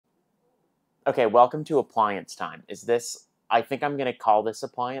Okay, welcome to appliance time. I think I'm going to call this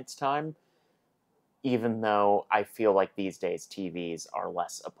appliance time, even though I feel like these days TVs are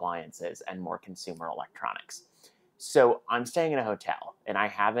less appliances and more consumer electronics. So I'm staying in a hotel, and I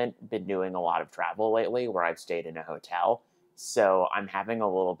haven't been doing a lot of travel lately where I've stayed in a hotel. So I'm having a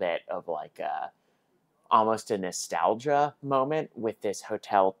little bit of almost a nostalgia moment with this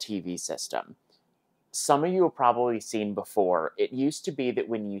hotel TV system. Some of you have probably seen before. It used to be that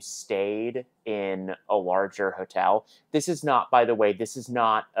when you stayed in a larger hotel, this is not, by the way, this is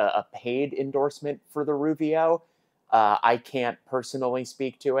not a paid endorsement for the Ruvio. I can't personally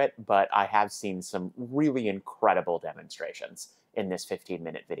speak to it, but I have seen some really incredible demonstrations in this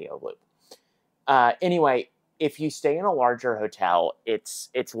 15-minute video loop. Anyway, if you stay in a larger hotel, it's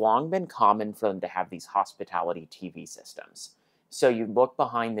long been common for them to have these hospitality TV systems. So you look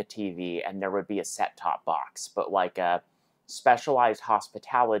behind the TV and there would be a set-top box, but like a specialized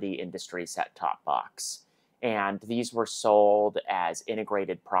hospitality industry set-top box. And these were sold as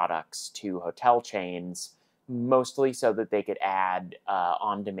integrated products to hotel chains, mostly so that they could add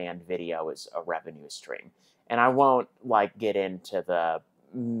on-demand video as a revenue stream. And I won't get into the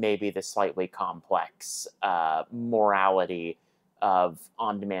maybe the slightly complex morality of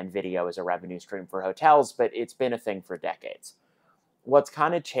on-demand video as a revenue stream for hotels, but it's been a thing for decades. What's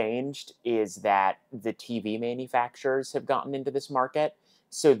kind of changed is that the TV manufacturers have gotten into this market.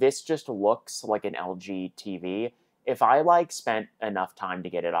 So this just looks like an LG TV. If I spent enough time to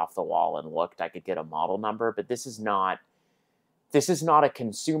get it off the wall and looked, I could get a model number, but this is not a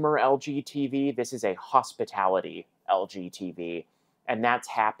consumer LG TV. This is a hospitality LG TV. And that's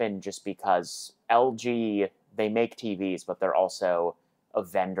happened just because LG, they make TVs, but they're also a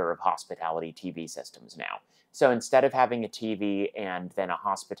vendor of hospitality TV systems now. So instead of having a TV and then a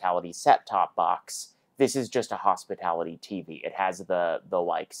hospitality set-top box, this is just a hospitality TV. It has the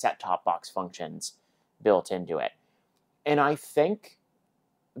set-top box functions built into it. And I think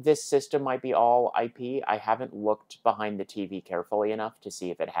this system might be all IP. I haven't looked behind the TV carefully enough to see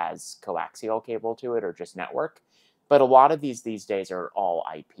if it has coaxial cable to it or just network. But a lot of these days are all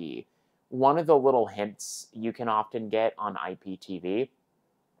IP. One of the little hints you can often get on IPTV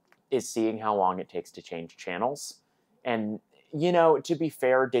is seeing how long it takes to change channels. And, to be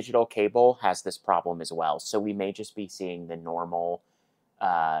fair, digital cable has this problem as well. So we may just be seeing the normal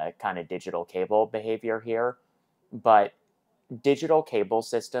kind of digital cable behavior here. But digital cable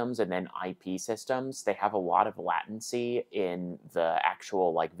systems and then IP systems, they have a lot of latency in the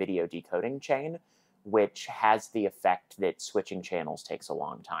actual video decoding chain, which has the effect that switching channels takes a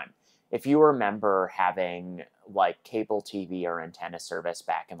long time. If you remember having cable TV or antenna service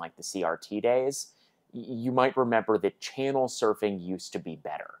back in the CRT days, you might remember that channel surfing used to be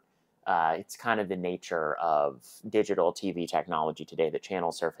better. It's kind of the nature of digital TV technology today that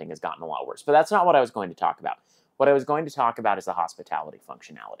channel surfing has gotten a lot worse. But that's not what I was going to talk about. What I was going to talk about is the hospitality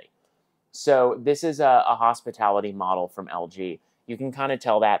functionality. So this is a hospitality model from LG. You can kind of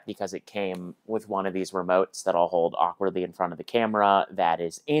tell that because it came with one of these remotes that I'll hold awkwardly in front of the camera that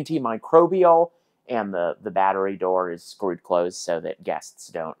is antimicrobial, and the battery door is screwed closed so that guests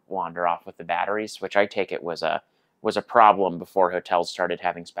don't wander off with the batteries, which I take it was a problem before hotels started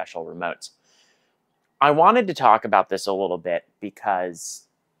having special remotes. I wanted to talk about this a little bit because,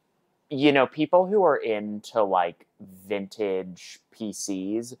 people who are into vintage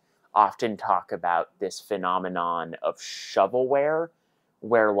PCs often talk about this phenomenon of shovelware,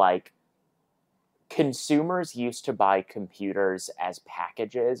 where consumers used to buy computers as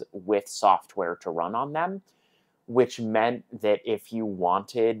packages with software to run on them, which meant that if you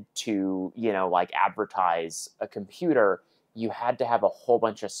wanted to, advertise a computer, you had to have a whole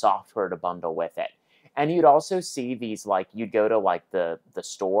bunch of software to bundle with it. And you'd also see these, you'd go to the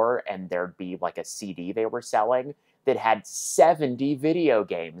store and there'd be a CD they were selling that had 70 video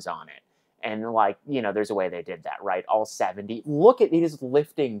games on it. And there's a way they did that, right? All 70. Look at it is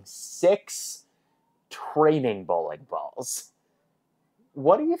lifting 6 training bowling balls.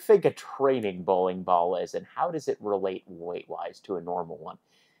 What do you think a training bowling ball is, and how does it relate weight-wise to a normal one?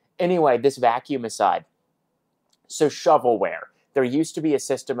 Anyway, this vacuum aside, so shovelware. There used to be a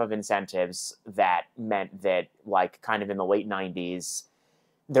system of incentives that meant that, kind of in the late 90s,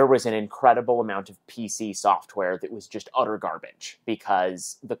 there was an incredible amount of PC software that was just utter garbage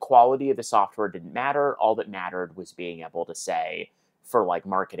because the quality of the software didn't matter. All that mattered was being able to say, for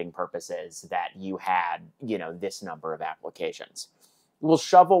marketing purposes, that you had, this number of applications. Well,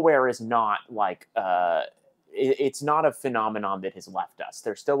 shovelware is not it's not a phenomenon that has left us.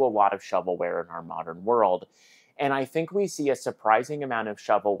 There's still a lot of shovelware in our modern world. And I think we see a surprising amount of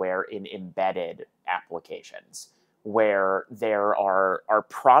shovelware in embedded applications, where there are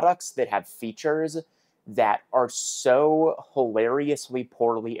products that have features that are so hilariously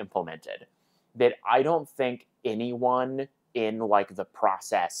poorly implemented that I don't think anyone in like the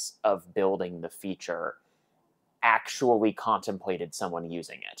process of building the feature actually contemplated someone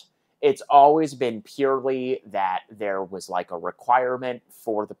using it. It's always been purely that there was like a requirement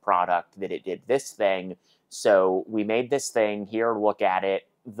for the product that it did this thing. So we made this thing, here, look at it.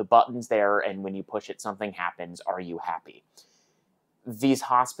 The button's there, and when you push it, something happens. Are you happy? These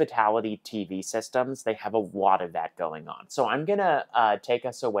hospitality TV systems, they have a lot of that going on. So I'm going to take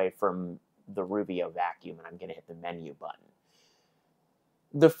us away from the Rubio vacuum, and I'm going to hit the menu button.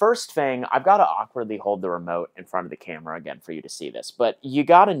 The first thing, I've got to awkwardly hold the remote in front of the camera again for you to see this, but you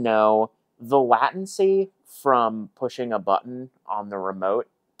got to know the latency from pushing a button on the remote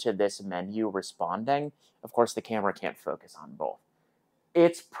to this menu responding. Of course, the camera can't focus on both.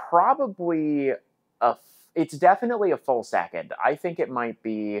 It's probably it's definitely a full second. I think it might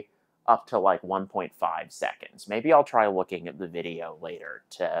be up to like 1.5 seconds. Maybe I'll try looking at the video later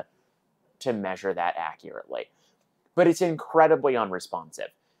to measure that accurately. But it's incredibly unresponsive.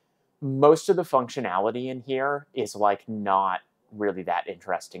 Most of the functionality in here is like not really that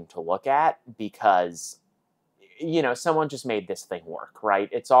interesting to look at because, you know, someone just made this thing work, right?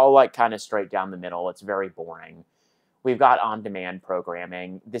 It's all like kind of straight down the middle. It's very boring. We've got on-demand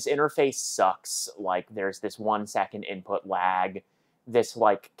programming. This interface sucks. Like there's this 1 second input lag. This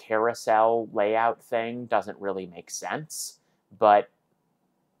like carousel layout thing doesn't really make sense, but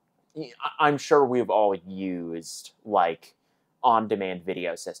I'm sure we've all used like on-demand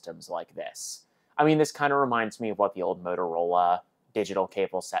video systems like this. I mean, this kind of reminds me of what the old Motorola digital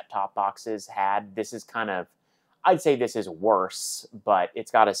cable set-top boxes had. This is kind of, I'd say this is worse, but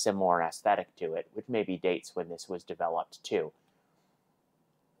it's got a similar aesthetic to it, which maybe dates when this was developed too.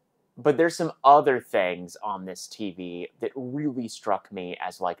 But there's some other things on this TV that really struck me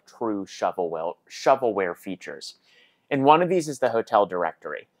as like true shovelware features. And one of these is the hotel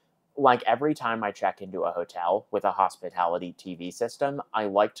directory. Like every time I check into a hotel with a hospitality TV system, I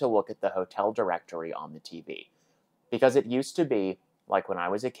like to look at the hotel directory on the TV. Because it used to be, like when I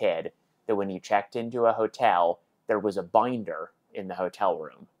was a kid, that when you checked into a hotel, there was a binder in the hotel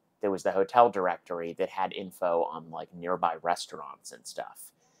room. There was the hotel directory that had info on like nearby restaurants and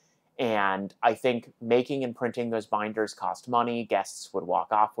stuff. And I think making and printing those binders cost money. Guests would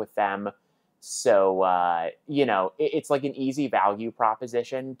walk off with them. So, you know, it's like an easy value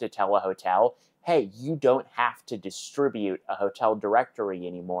proposition to tell a hotel, hey, you don't have to distribute a hotel directory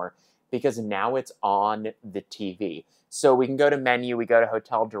anymore because now it's on the TV. So we can go to menu, we go to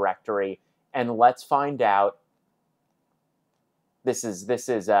hotel directory, and let's find out. This is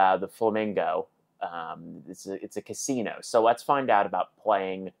the Flamingo. It's a casino. So let's find out about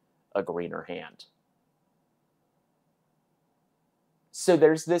playing a greener hand. So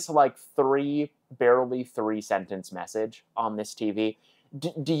there's this like barely three sentence message on this TV.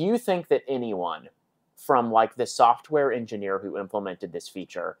 Do you think that anyone from like the software engineer who implemented this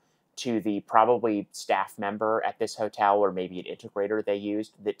feature to the probably staff member at this hotel or maybe an integrator they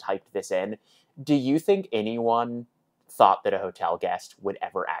used that typed this in, do you think anyone thought that a hotel guest would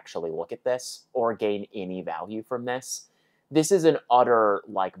ever actually look at this or gain any value from this? This is an utter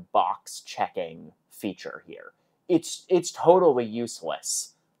like box checking feature here. It's totally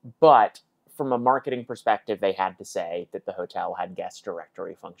useless, but from a marketing perspective, they had to say that the hotel had guest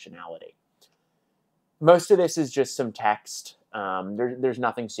directory functionality. Most of this is just some text. There's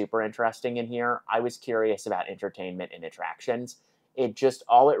nothing super interesting in here. I was curious about entertainment and attractions.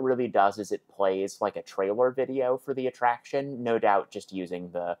 All it really does is it plays like a trailer video for the attraction, no doubt just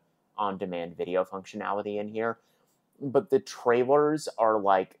using the on-demand video functionality in here. But the trailers are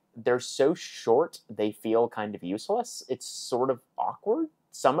like, they're so short, they feel kind of useless. It's sort of awkward.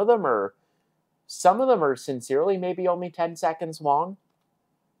 Some of them are sincerely maybe only 10 seconds long.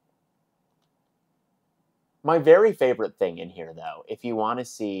 My very favorite thing in here, though, if you want to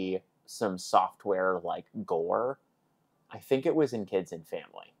see some software like gore, I think it was in Kids and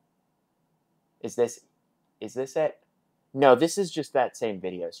Family. Is this it? No, this is just that same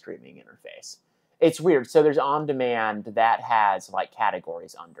video streaming interface. It's weird. So there's on demand that has like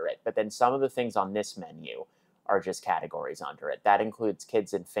categories under it, but then some of the things on this menu are just categories under it. That includes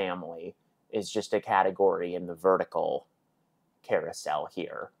Kids and Family is just a category in the vertical carousel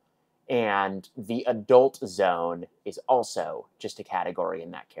here. And the adult zone is also just a category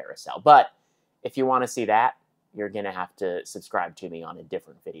in that carousel. But if you want to see that, you're going to have to subscribe to me on a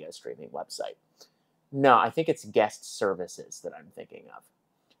different video streaming website. No, I think it's guest services that I'm thinking of.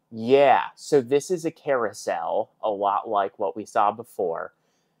 Yeah, so this is a carousel, a lot like what we saw before,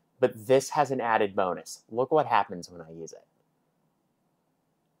 But this has an added bonus. Look what happens when I use it.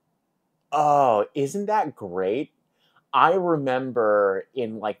 Oh, isn't that great? I remember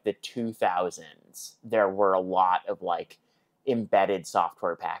in like the 2000s, there were a lot of like embedded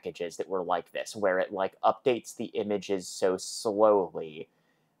software packages that were like this, where it like updates the images so slowly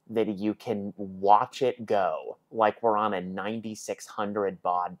that you can watch it go like we're on a 9600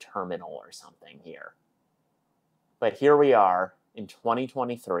 baud terminal or something here. But here we are in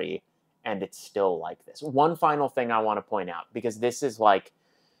 2023, and it's still like this. One final thing I want to point out, because this is like,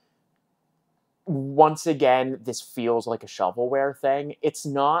 once again, this feels like a shovelware thing. It's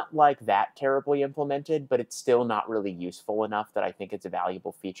not like that terribly implemented, but it's still not really useful enough that I think it's a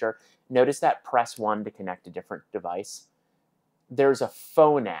valuable feature. Notice that press 1 to connect a different device. There's a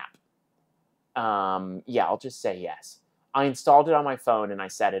phone app. Yeah, I'll just say yes. I installed it on my phone and I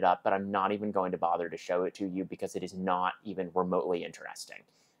set it up, but I'm not even going to bother to show it to you because it is not even remotely interesting.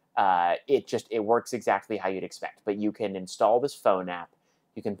 It works exactly how you'd expect, but you can install this phone app.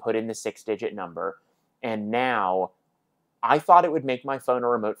 You can put in the 6-digit number, and now I thought it would make my phone a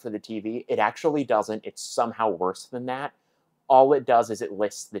remote for the TV. It actually doesn't. It's somehow worse than that. All it does is it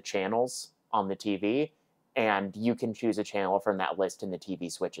lists the channels on the TV, and you can choose a channel from that list, and the TV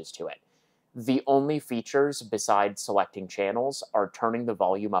switches to it. The only features besides selecting channels are turning the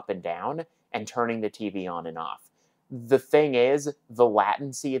volume up and down and turning the TV on and off. The thing is, the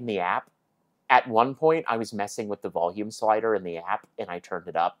latency in the app, at one point, I was messing with the volume slider in the app, and I turned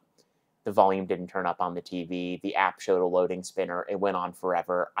it up. The volume didn't turn up on the TV. The app showed a loading spinner. It went on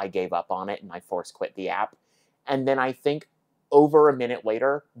forever. I gave up on it, and I force quit the app. And then I think over a minute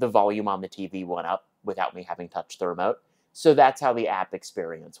later, the volume on the TV went up without me having touched the remote. So that's how the app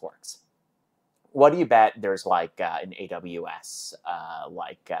experience works. What do you bet there's like an AWS,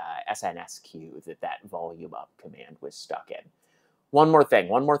 SNSQ that volume up command was stuck in? One more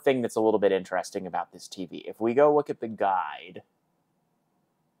thing that's a little bit interesting about this TV. If we go look at the guide,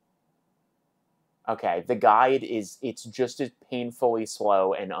 okay, the guide it's just as painfully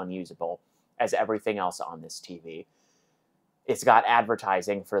slow and unusable as everything else on this TV. It's got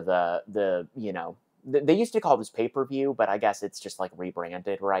advertising for they used to call this pay-per-view, but I guess it's just like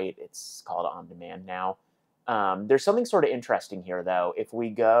rebranded, right? It's called on demand now. There's something sort of interesting here, though. If we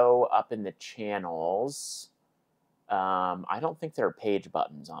go up in the channels, I don't think there are page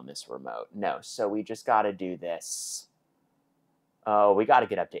buttons on this remote. No, so we just got to do this. Oh, we got to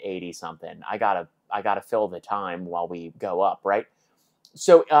get up to 80 something. I gotta fill the time while we go up, right?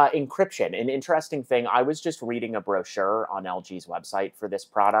 So encryption, an interesting thing. I was just reading a brochure on LG's website for this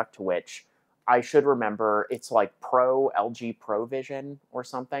product, which I should remember. It's like LG Provision or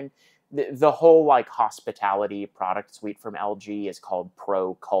something. The whole like hospitality product suite from LG is called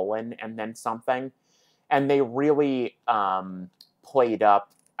Pro : and then something. And they really played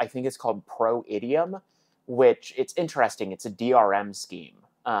up, I think it's called Pro Idiom, which it's interesting. It's a DRM scheme.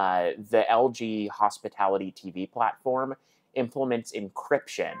 The LG hospitality TV platform implements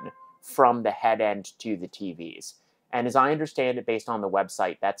encryption from the head end to the TVs. And as I understand it, based on the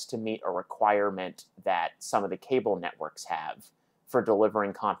website, that's to meet a requirement that some of the cable networks have for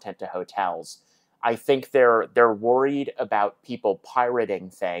delivering content to hotels. I think they're worried about people pirating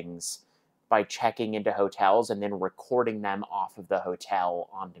things by checking into hotels and then recording them off of the hotel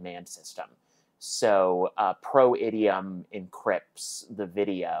on-demand system. So Pro Idiom encrypts the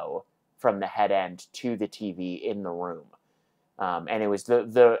video from the head end to the TV in the room. And it was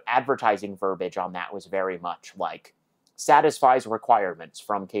the advertising verbiage on that was very much like, satisfies requirements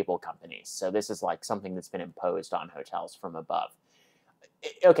from cable companies. So this is like something that's been imposed on hotels from above.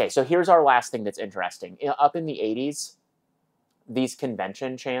 Okay, so here's our last thing that's interesting. Up in the 80s, these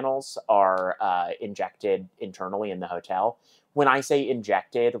convention channels are injected internally in the hotel. When I say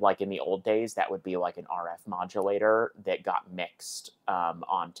injected, like in the old days, that would be like an RF modulator that got mixed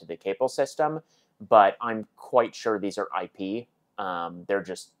onto the cable system. But I'm quite sure these are IP. They're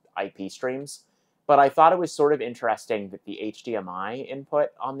just IP streams. But I thought it was sort of interesting that the HDMI input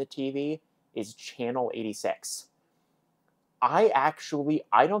on the TV is channel 86. I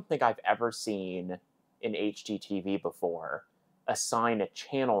don't think I've ever seen an HDTV before assign a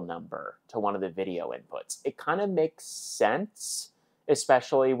channel number to one of the video inputs. It kind of makes sense,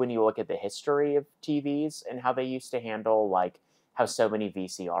 especially when you look at the history of TVs and how they used to handle, like, how so many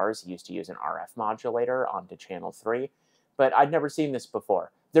VCRs used to use an RF modulator onto channel 3. But I'd never seen this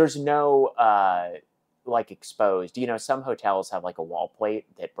before. There's no, like, exposed. You know, some hotels have, like, a wall plate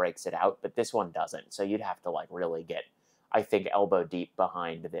that breaks it out, but this one doesn't. So you'd have to, like, really get, I think, elbow deep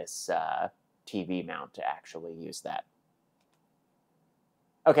behind this TV mount to actually use that.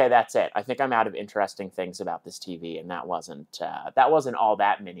 Okay, that's it. I think I'm out of interesting things about this TV, and that wasn't all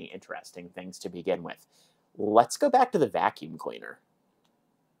that many interesting things to begin with. Let's go back to the vacuum cleaner.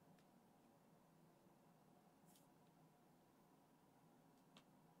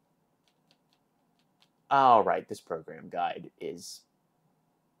 All right, this program guide is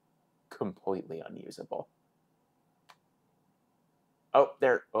completely unusable. Oh,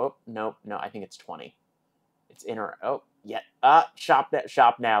 there. Oh, no, no. I think it's 20. It's in our. Oh, yeah. Shop that.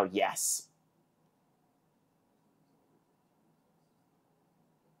 Shop now. Yes.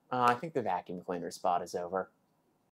 I think the vacuum cleaner spot is over.